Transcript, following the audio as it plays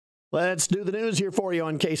Let's do the news here for you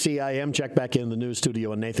on KCIM. Check back in the news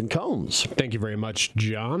studio and Nathan Combs. Thank you very much,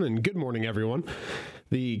 John, and good morning, everyone.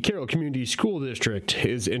 The Carroll Community School District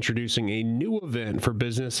is introducing a new event for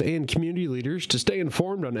business and community leaders to stay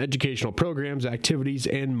informed on educational programs, activities,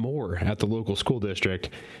 and more at the local school district.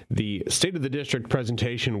 The State of the District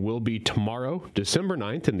presentation will be tomorrow, December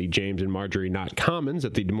 9th, in the James and Marjorie Knott Commons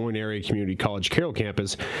at the Des Moines Area Community College Carroll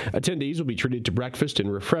campus. Attendees will be treated to breakfast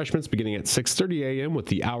and refreshments beginning at 6:30 a.m. with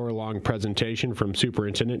the hour-long presentation from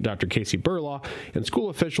Superintendent Dr. Casey Burlaw and school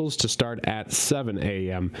officials to start at 7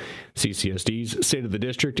 a.m. CCSD's State of the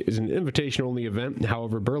District is an invitation-only event.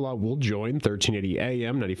 However, Burlaw will join 1380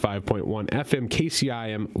 AM, 95.1 FM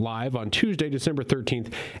KCIM live on Tuesday, December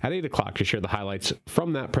 13th at 8 o'clock to share the highlights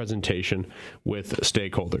from that presentation with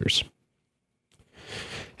stakeholders.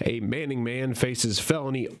 A Manning man faces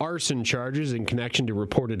felony arson charges in connection to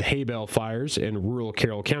reported hay bale fires in rural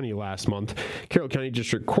Carroll County last month. Carroll County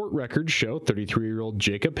District Court records show 33-year-old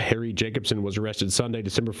Jacob Harry Jacobson was arrested Sunday,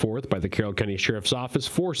 December 4th by the Carroll County Sheriff's Office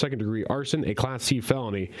for second-degree arson, a Class C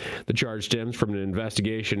felony. The charge stems from an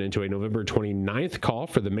investigation into a November 29th call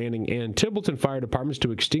for the Manning and Templeton Fire Departments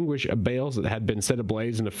to extinguish bales that had been set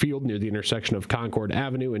ablaze in a field near the intersection of Concord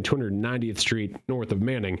Avenue and 290th Street north of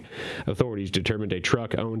Manning. Authorities determined a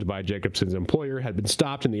truck owned by Jacobson's employer had been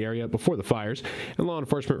stopped in the area before the fires, and law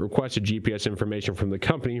enforcement requested GPS information from the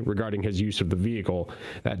company regarding his use of the vehicle.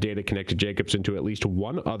 That data connected Jacobson to at least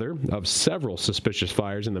one other of several suspicious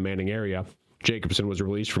fires in the Manning area. Jacobson was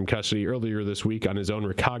released from custody earlier this week on his own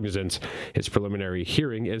recognizance. His preliminary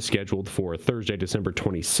hearing is scheduled for Thursday, December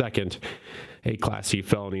 22nd. A Class C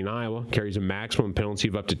felony in Iowa carries a maximum penalty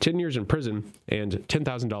of up to 10 years in prison and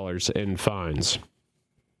 $10,000 in fines.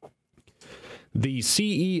 The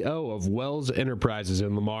CEO of Wells Enterprises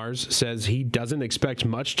in Le Mars says he doesn't expect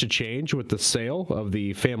much to change with the sale of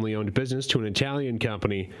the family-owned business to an Italian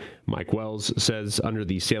company. Mike Wells says under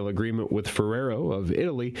the sale agreement with Ferrero of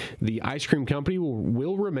Italy, the ice cream company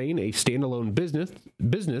will remain a standalone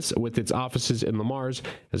business with its offices in Le Mars,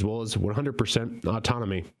 as well as 100%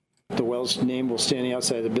 autonomy. The Wells name will stay on the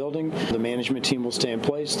outside of the building. The management team will stay in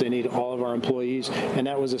place. They need all of our employees. And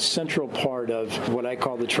that was a central part of what I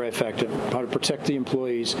call the trifecta: how to protect the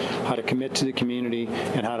employees, how to commit to the community,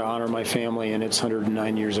 and how to honor my family and its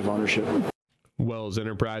 109 years of ownership. Wells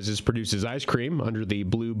Enterprises produces ice cream under the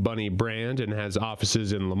Blue Bunny brand and has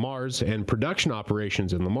offices in Le Mars and production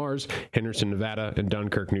operations in Le Mars, Henderson, Nevada, and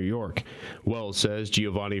Dunkirk, New York. Wells says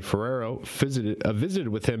Giovanni Ferrero visited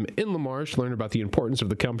with him in Le Mars to learn about the importance of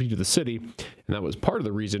the company to the city, and that was part of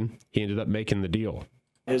the reason he ended up making the deal.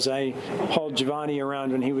 As I hauled Giovanni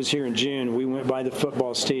around when he was here in June, we went by the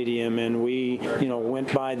football stadium and we,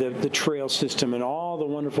 went by the trail system and all the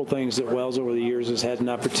wonderful things that Wells over the years has had an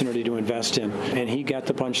opportunity to invest in. And he got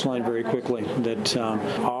the punchline very quickly that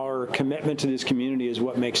our commitment to this community is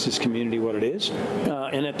what makes this community what it is,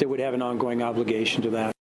 and that they would have an ongoing obligation to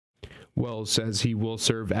that. Wells says he will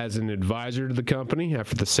serve as an advisor to the company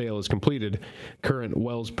after the sale is completed. Current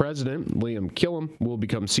Wells president, Liam Killam, will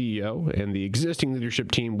become CEO, and the existing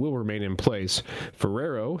leadership team will remain in place.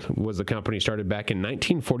 Ferrero was the company started back in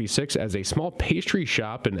 1946 as a small pastry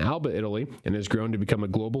shop in Alba, Italy, and has grown to become a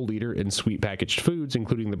global leader in sweet packaged foods,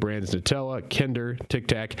 including the brands Nutella, Kinder, Tic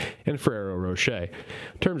Tac, and Ferrero Rocher.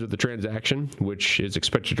 Terms of the transaction, which is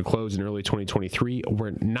expected to close in early 2023,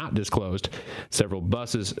 were not disclosed. Several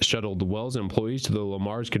buses shuttled Wells employees to the Le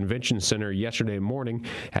Mars Convention Center yesterday morning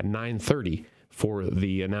at 9:30 for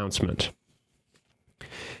the announcement.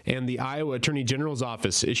 And the Iowa Attorney General's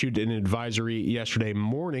office issued an advisory yesterday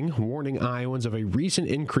morning warning Iowans of a recent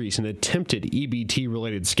increase in attempted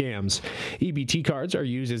EBT-related scams. EBT cards are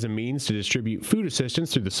used as a means to distribute food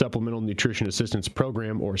assistance through the Supplemental Nutrition Assistance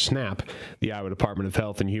Program, or SNAP. The Iowa Department of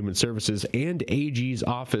Health and Human Services and AG's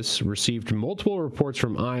office received multiple reports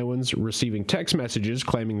from Iowans receiving text messages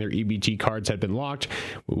claiming their EBT cards had been locked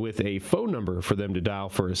with a phone number for them to dial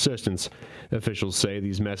for assistance. Officials say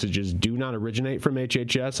these messages do not originate from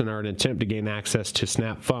HHS and are an attempt to gain access to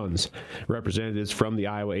SNAP funds. Representatives from the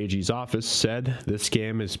Iowa AG's office said this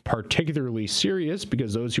scam is particularly serious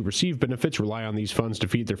because those who receive benefits rely on these funds to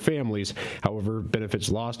feed their families. However, benefits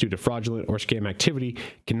lost due to fraudulent or scam activity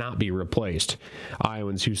cannot be replaced.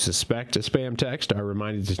 Iowans who suspect a spam text are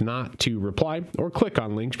reminded not to reply or click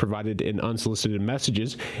on links provided in unsolicited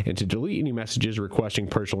messages and to delete any messages requesting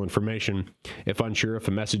personal information. If unsure if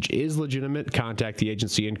a message is legitimate, contact the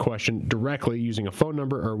agency in question directly using a phone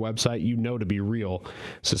number or website you know to be real.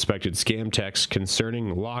 Suspected scam texts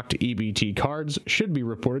concerning locked EBT cards should be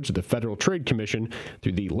reported to the Federal Trade Commission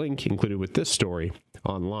through the link included with this story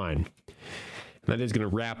online. That is going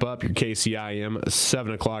to wrap up your KCIM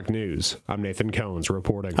 7 o'clock news. I'm Nathan Cones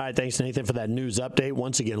reporting. All right, thanks, Nathan, for that news update.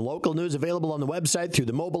 Once again, local news available on the website through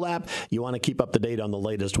the mobile app. You want to keep up to date on the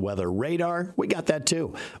latest weather radar? We got that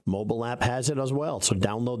too. Mobile app has it as well, so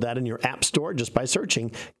download that in your app store just by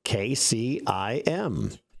searching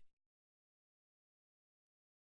KCIM.